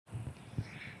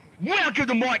welcome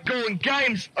to Mike Golden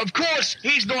Games. Of course,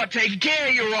 he's not taking care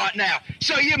of you right now.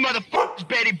 So you motherfuckers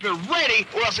better be ready,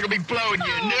 or else I'm gonna be blowing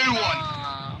you a new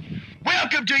one.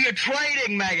 Welcome to your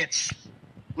trading, maggots.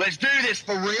 Let's do this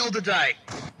for real today.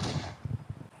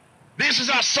 This is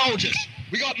our soldiers.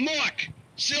 We got Mike,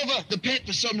 Silver, the pet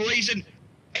for some reason,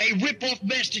 a rip-off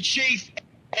Master Chief,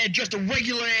 and just a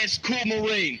regular-ass cool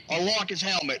Marine. I like his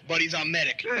helmet, but he's our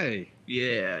medic. Hey.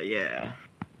 Yeah.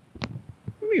 What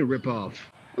do you mean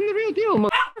rip-off? I'm the real deal,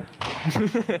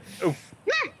 Oh.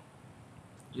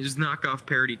 You just knock off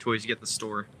parody toys you get at the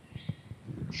store.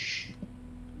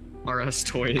 RS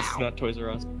toys, not Toys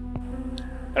R Us.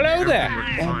 Hello there.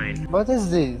 Fine. What is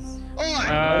this?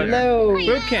 Hello.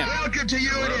 Boot camp. Welcome to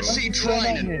UNSC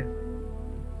training.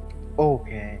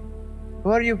 Okay. Who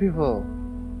are you people?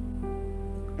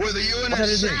 We're the What are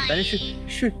you doing? UNSC. Can you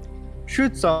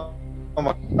shoot someone?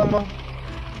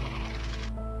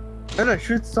 No,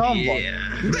 shoot someone.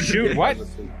 Yeah. Shoot what?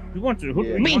 You want to?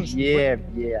 Who? Me? Yeah.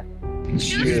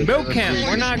 It's boot camp.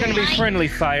 We're not going to be friendly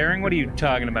firing. What are you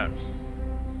talking about?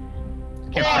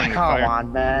 Can't friendly Come fire.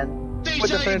 on, man.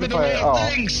 With the friendly fire. Oh,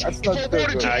 that's not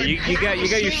good. You got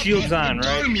your shields on,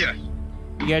 right? You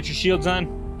got your shields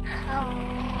on?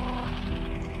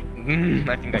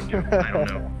 I think I do. I don't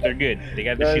know. They're good. They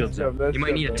got the shields on. You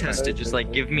might need to test it. Just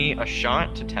like give me a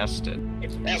shot to test it.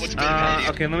 That was good.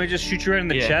 Okay, let me just shoot you right in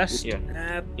the chest. Yeah,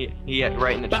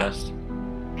 right in the chest.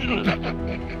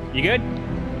 You good?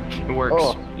 It works.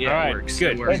 Oh. Yeah, All right, it works.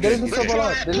 good. It works. There is no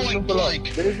blood.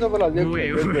 There is no blood.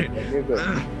 Wait.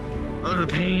 Oh, the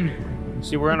pain.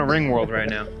 See, we're on a ring world right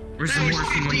now. Where's the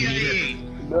morphine when you need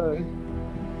it?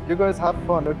 You guys have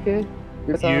fun, okay?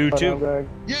 You too.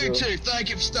 You too. Thank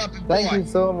you for stopping by. Thank you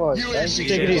so much. UNSC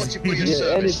Thank you. wants you for your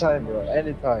service. Anytime, bro.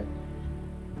 Anytime.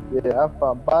 Yeah, have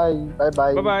fun. Bye.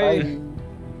 Bye. Bye-bye.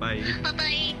 Bye.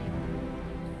 Bye-bye.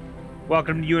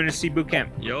 Welcome to UNSC boot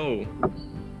camp. Yo.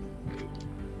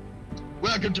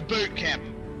 Welcome to boot camp.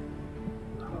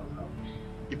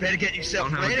 You better get I yourself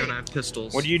don't have a ready. gun, I have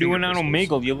pistols. What are you doing on Finger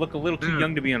pistols. Omegle? You look a little too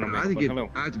young to be on I Omegle. think Hello.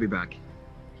 I have to be back.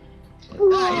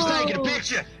 He's taking a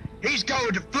picture. He's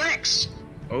going to flex.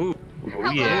 Oh.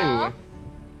 Yeah.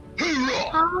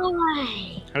 Hoorah!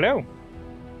 Hi. Hello.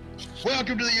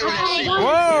 Welcome to the UNSC.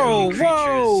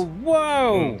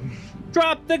 Whoa!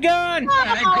 Drop the gun!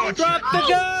 Drop the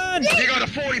gun! You got a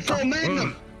 44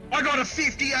 Magnum. I got a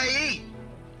 50 AE.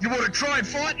 You want to try and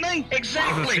fight me?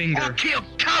 Exactly. I'll kill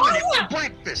Covenant for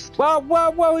breakfast.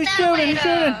 Whoa! He's shooting!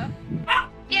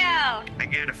 Yeah. I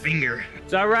got a finger.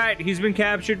 It's all right. He's been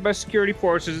captured by security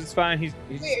forces. It's fine. He's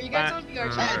Wait, are you guys on VR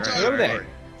chat? Hello there.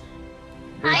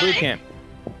 We're boot camp.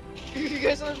 You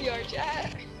guys on VR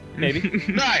chat? Maybe.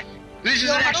 No, this is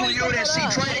Yo, an how actual do I set UNSC that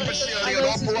up? training facility I and know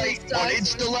this is operate really on sucks.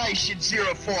 installation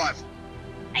 05.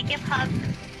 I give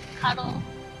hugs, cuddle,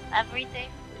 everything.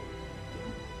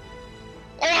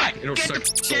 Alright, It'll get suck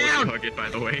the so down. hug it, by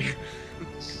the way.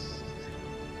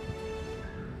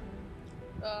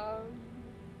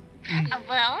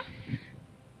 Well.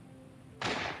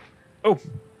 Oh.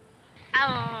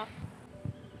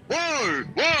 Whoa,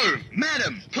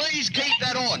 madam, please keep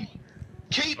that on.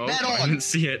 Keep that I on. didn't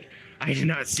see it. I did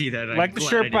not see that. Like the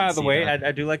shirt, by the way.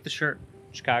 I do like the shirt.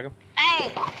 Chicago.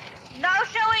 Hey, no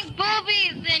showing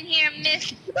boobies in here,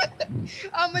 miss.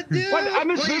 I'm a dude. What? I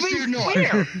miss Please do movies? not.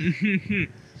 Where?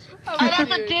 Oh,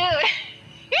 that's a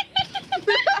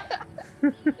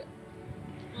dude.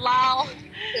 Lol.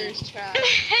 There's trash.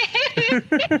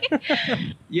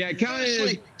 Yeah, kind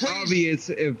Honestly, of please. obvious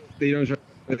if they don't show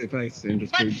their face. And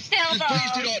just But please. still, Just though,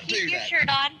 please do not do keep your that. shirt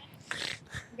on.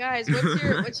 Guys,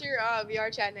 what's your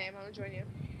VR chat name? I'm gonna join you.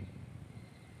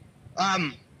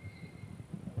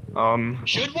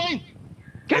 Should we?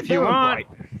 If you want.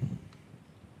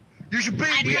 You should be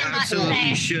I We cannot absolutely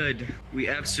say. should. We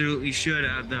absolutely should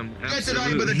have them. Get the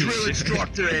name of the drill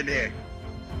instructor in here.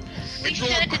 We It's all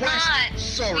should quest. not.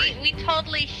 Sorry. We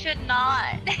totally should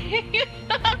not.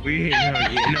 No,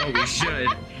 we should.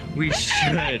 We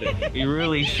should. We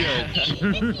really should.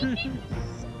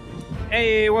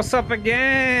 Hey, what's up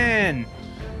again?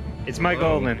 It's Mike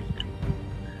Hello. Golden.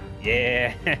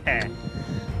 Yeah.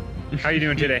 How you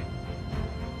doing today?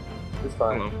 It's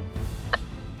fine. Hello.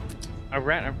 All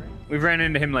right. We've ran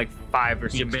into him like 5 or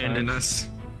 6 He abandoned times. us.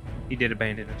 He did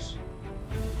abandon us.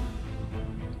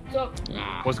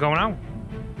 What's going on?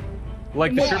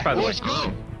 Like the shirt, by the way.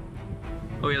 Oh.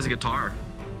 Oh, he has a guitar.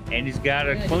 And he's got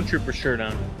a Clone Trooper shirt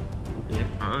on. Yeah.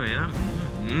 Oh, yeah.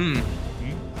 Mmm.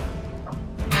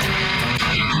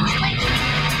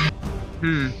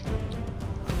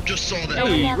 Just saw that.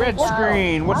 Hey, red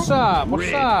screen. What's up? What's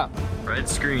Red. up? Red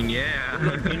screen, yeah.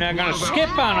 You're not gonna skip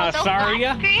on us, are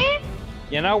ya?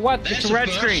 You know what? That's It's a red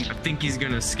a screen. I think he's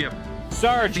gonna skip.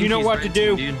 Sarge, you know He's what to red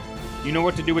do. team, dude. You know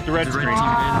what to do with the red The screen. red team,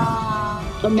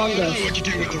 Among I know Us. what you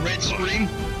do with the red screen.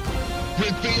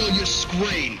 Reveal your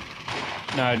screen.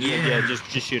 No, yeah, just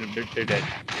shoot them. They're dead.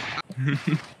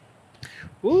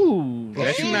 Ooh,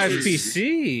 recognize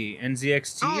PC.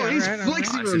 NZXT. Oh, he's alright,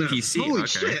 flexing It's a on that. PC, Holy okay.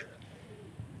 shit.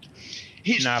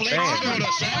 He's Not flexing bad. on us,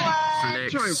 huh?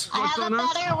 Flex. Try and I flex have on a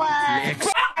us. better one. Flex.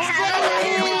 I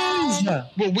have a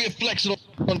Well, we're flexing on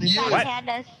you. better What?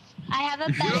 one. I have a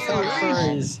better Yo, one.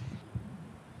 Furries.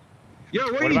 Yo,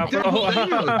 what What are you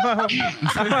about doing?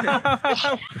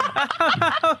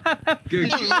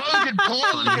 Good. Logan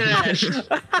Paul cash.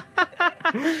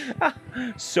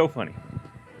 So funny.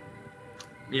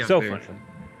 Yeah, So very funny.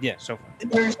 Yeah, so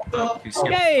funny. You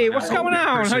skip. Hey, what's I hope going your on?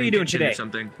 How person you doing can do today?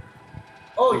 Something.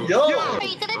 Oh, yo. Are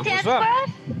you gonna dance up? for us?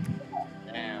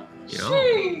 Yo.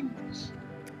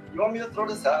 You want me to throw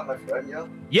this out, my friend, yo?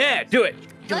 Yeah, do it.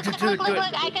 Do Look, it, do it, look, do look,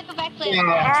 it. I can go back to it.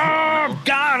 Oh,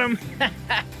 got him.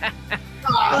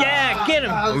 Yeah, get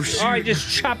him. Oh, shoot. Oh, I just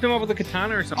chopped him up with a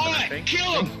katana or something, I Alright, think.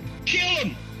 kill him! Kill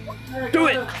him! Do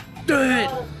it. Do it.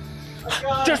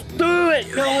 Just do it.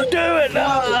 Do it.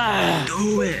 Ah.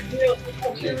 Do it.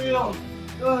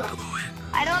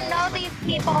 I don't know these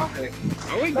people.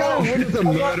 Are we going to witness a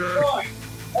murder?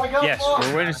 Yes,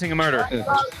 we're witnessing a murder.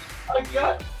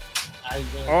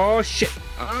 Oh, shit.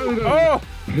 I'm gonna...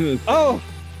 Oh.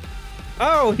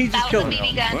 Oh, he just That was a killed BB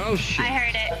him. gun. Well, shit. I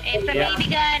heard it. It's a Yeah. BB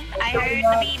gun. I heard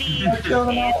the BB. It's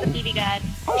a BB gun.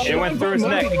 It went through his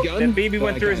neck. BB gun. That baby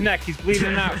went through his neck. He's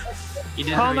bleeding out. He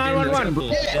did Call it. He did it. 911. Temple.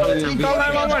 Call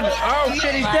 911. Oh,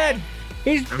 shit, he's dead.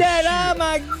 He's Oh, dead. shoot. Oh,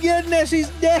 my goodness, he's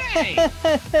dead. I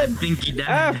think he Oh,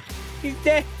 died. he's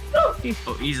dead. Oh,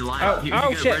 he's alive. Oh, he oh,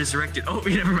 got shit. resurrected. Oh,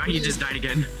 never mind. He just died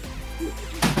again.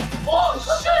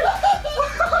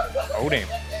 Oh, damn.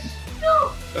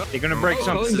 They're gonna break Oh,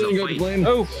 something. this is a Didn't go to fight. plan.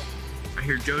 Oh, I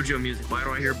hear JoJo music. Why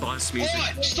do I hear boss music?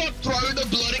 Alright, stop throwing the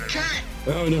bloody cat!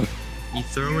 Oh, no. You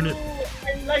throwing it?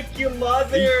 I like your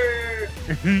mother.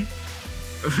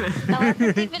 No,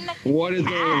 it's even a What is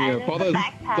going on here? It's a Father,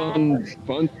 backpack. son,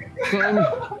 fun, son?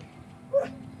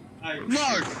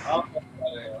 No!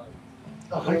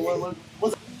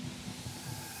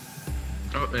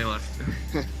 Oh, they left.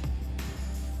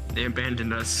 They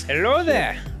abandoned us. hello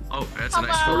there. Oh, that's a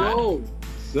nice forehead. Hello.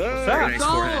 Sir. Very nice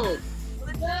forehead.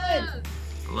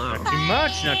 Hello. Not too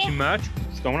much, not too much.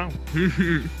 What's going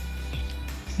on?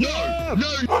 No!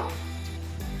 No!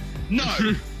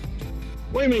 No!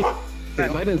 Wait a minute.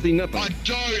 I didn't see nothing. I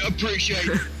don't appreciate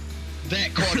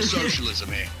that kind of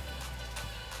socialism here.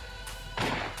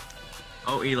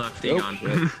 Oh, he left. He Nope.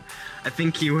 gone. I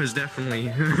think he was definitely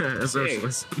a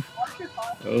socialist.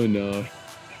 Oh, no.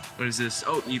 What is this?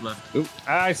 Oh, he left.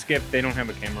 I skipped. They don't have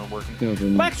a camera working.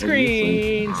 Nothing. Black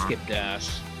screen. Skip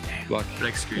dash. Black.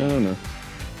 Black I screen. don't know.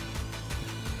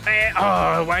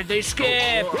 Oh, why'd they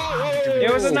skip? Oh,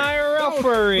 It was an IRL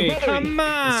furry. buddy. Come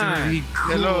That's on. really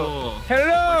cool.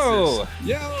 Hello. What's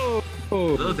Yo!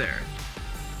 Hello there.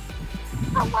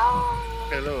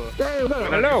 Hello. Hey, what a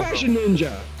Hello. fashion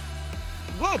ninja.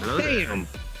 What? Hello there.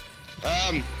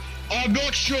 Damn. I'm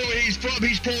not sure he's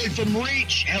probably from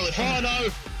Reach. Hell if I know.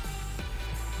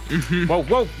 Whoa,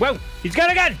 whoa, whoa. He's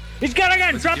got a gun. He's got a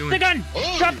gun. What's he Drop doing? the gun.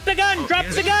 Oh. Drop the gun. Oh, Drop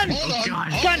yes. the gun. Hold on,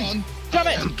 God. hold Gun. on. Drop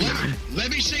it. Let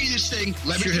me see this thing.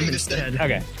 Let me Shoot see him this thing. instead.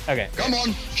 Okay, okay. Come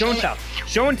on. Show and it. tell.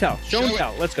 Show and tell. Show and Show it.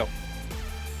 tell. Let's go.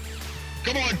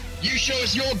 Come on. You show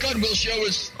us your gun, we'll show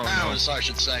us Oh, no. ours, I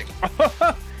should say.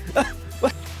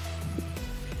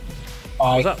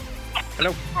 What's up?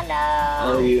 Hello.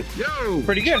 Hello. you? Yo!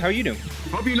 Pretty good. How you doing?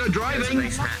 Hope you're not It's a driving.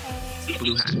 nice hat. It's a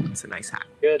blue hat. It's a nice hat.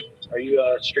 Good. Are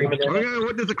you streaming it? Okay,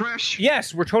 what does the crash?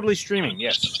 Yes, we're totally streaming.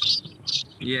 Yes.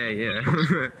 Yeah, yeah.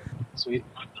 Sweet.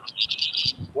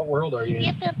 What world are you in?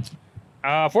 Yep,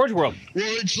 yep. Forge World.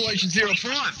 World Installation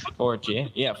 05. Forge, yeah?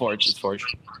 Yeah, Forge. It's Forge.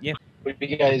 Would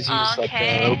you guys use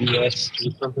Okay. OBS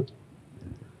or something?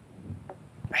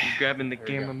 Grabbing the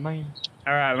camera, man.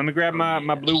 All right, let me grab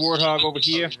my blue Warthog over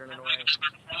here.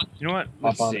 You know what?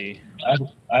 Let's Hop on. see.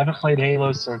 I haven't played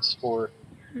Halo since 4.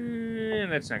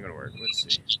 That's not gonna work. Let's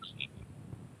see.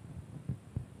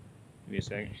 Give me a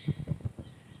second.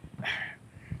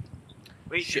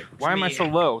 Wait, Shit. Why am I so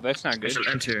low? That's not good.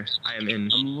 Enter. I am in.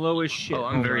 I'm low as shit. Oh,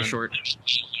 I'm Hold very on. short.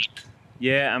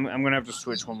 Yeah, I'm gonna have to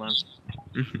switch. Hold on.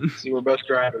 See, we're both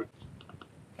driving.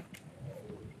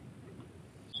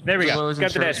 There we go. Well,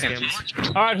 Got the dash insurance cam.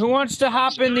 scams. All right, who wants to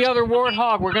hop in the other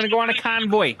Warthog? We're gonna go on a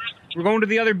convoy. We're going to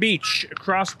the other beach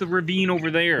across the ravine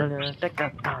over there. All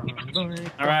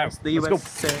right, let's go.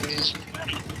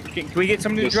 Can we get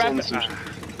somebody to drive?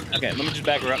 Okay, let me just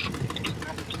back her up.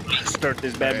 Start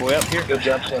this bad boy up here. Good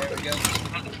job, Temper.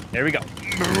 There we go.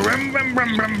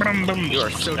 You are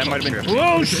so That might have been. true.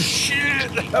 Oh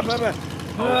shit!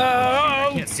 Oh,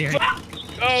 Can't see anything.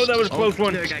 oh, that was a close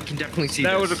one. I can definitely see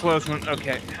That this. was a close one.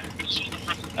 Okay.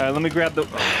 Let me grab the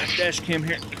dash cam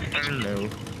here. I don't know.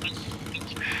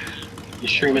 You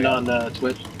streaming on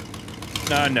Twitch?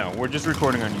 No, we're just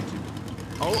recording on YouTube.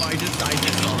 Oh, I just saw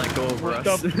that go over What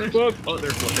us. the fuck? Oh, they're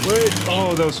flipping. Wait.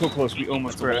 Oh, that was so close. We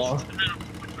almost That's a crashed. wall.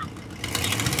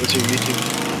 What's your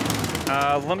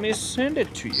YouTube? Let me send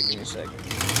it to you. Give me a second.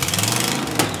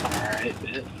 Alright,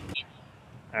 bet.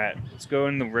 Alright, let's go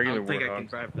in the I regular don't think I can Warthog.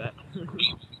 drive that.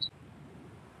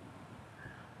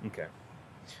 Okay.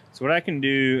 So what I can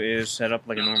do is set up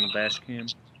like a normal dash cam.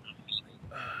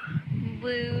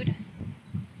 Wooed.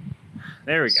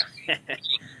 There we go.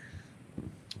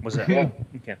 What's that?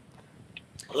 Okay.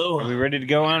 Are we ready to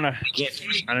go on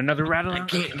another rattle? I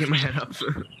can't get my head up.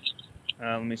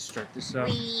 Let me start this up.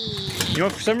 You know,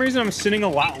 for some reason I'm sitting a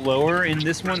lot lower in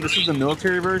this one. This is the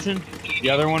military version. The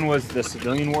other one was the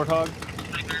civilian Warthog.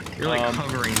 You're like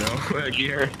hovering though. Like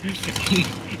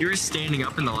you were standing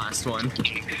up in the last one.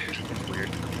 That's weird.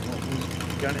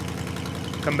 Got it.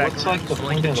 Come back. What's like the Like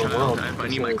point the of the world? child. I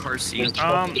need my car seat.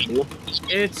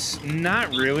 It's not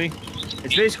really.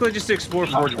 It's basically just to explore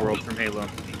Forge World from Halo.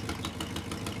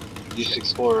 Just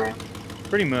explore.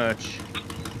 Pretty much.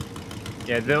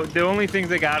 Yeah, the only things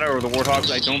they got are the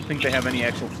Warthogs. I don't think they have any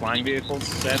actual flying vehicles,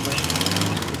 sadly.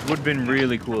 It would have been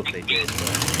really cool if they did,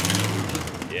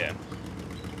 but yeah.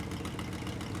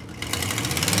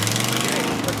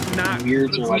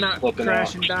 Weirds are like Let's not flipping crash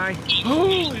out. and die.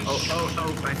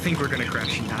 Oh, I think we're gonna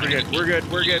crash and die. We're good.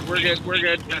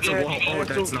 That's a wall. Oh,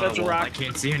 that's not that's a a wall. rock. I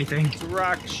can't see anything. It's a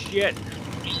rock. Shit.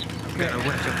 Gotta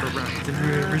watch out for rocks and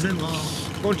rivers and laws.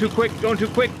 Going too quick. Going too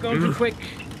quick.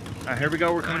 Here we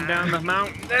go. We're coming down the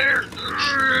mountain. There.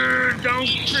 Don't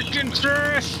freaking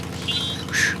crash. I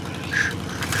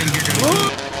think you're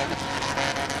gonna.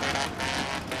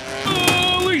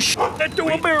 Holy shit! Do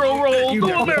a barrel roll. You Do a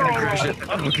gotta barrel crash roll. it.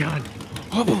 Oh god.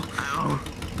 Ow.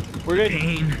 We're good.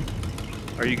 Pain.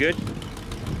 Are you good?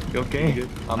 You okay?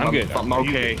 I'm good. I'm Are you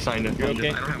okay. good? Kinda. You're okay?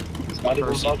 I don't have. It's not even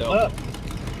First bugged though. up.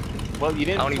 Well, you I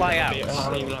didn't don't fly even out. have a. I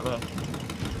don't even have a.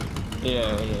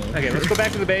 Yeah. Okay, let's go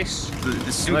back to the base. The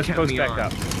And suit let's kept post me back on.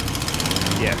 up.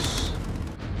 Yes.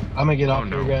 I'm gonna get off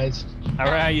no. here, guys. All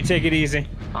right, you take it easy.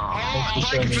 Oh, Thanks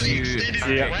for showing me.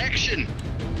 extended Yeah. direction.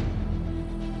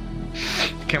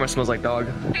 camera smells like dog.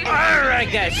 All right,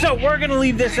 guys. So we're gonna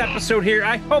leave this episode here.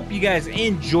 I hope you guys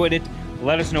enjoyed it.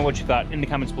 Let us know what you thought in the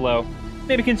comments below.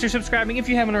 Maybe consider subscribing if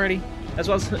you haven't already, as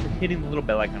well as hitting the little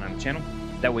bell icon on the channel.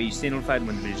 That way you stay notified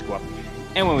when the videos go up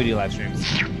and when we do live streams.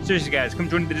 Seriously, guys, come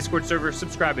join the Discord server.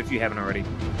 Subscribe if you haven't already.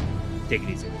 Take it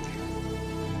easy.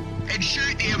 And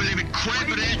shoot the ever-living crap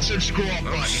at that subscribe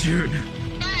button. Shoot.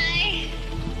 Bye.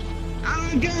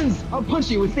 Guns! I'll punch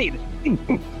you with it.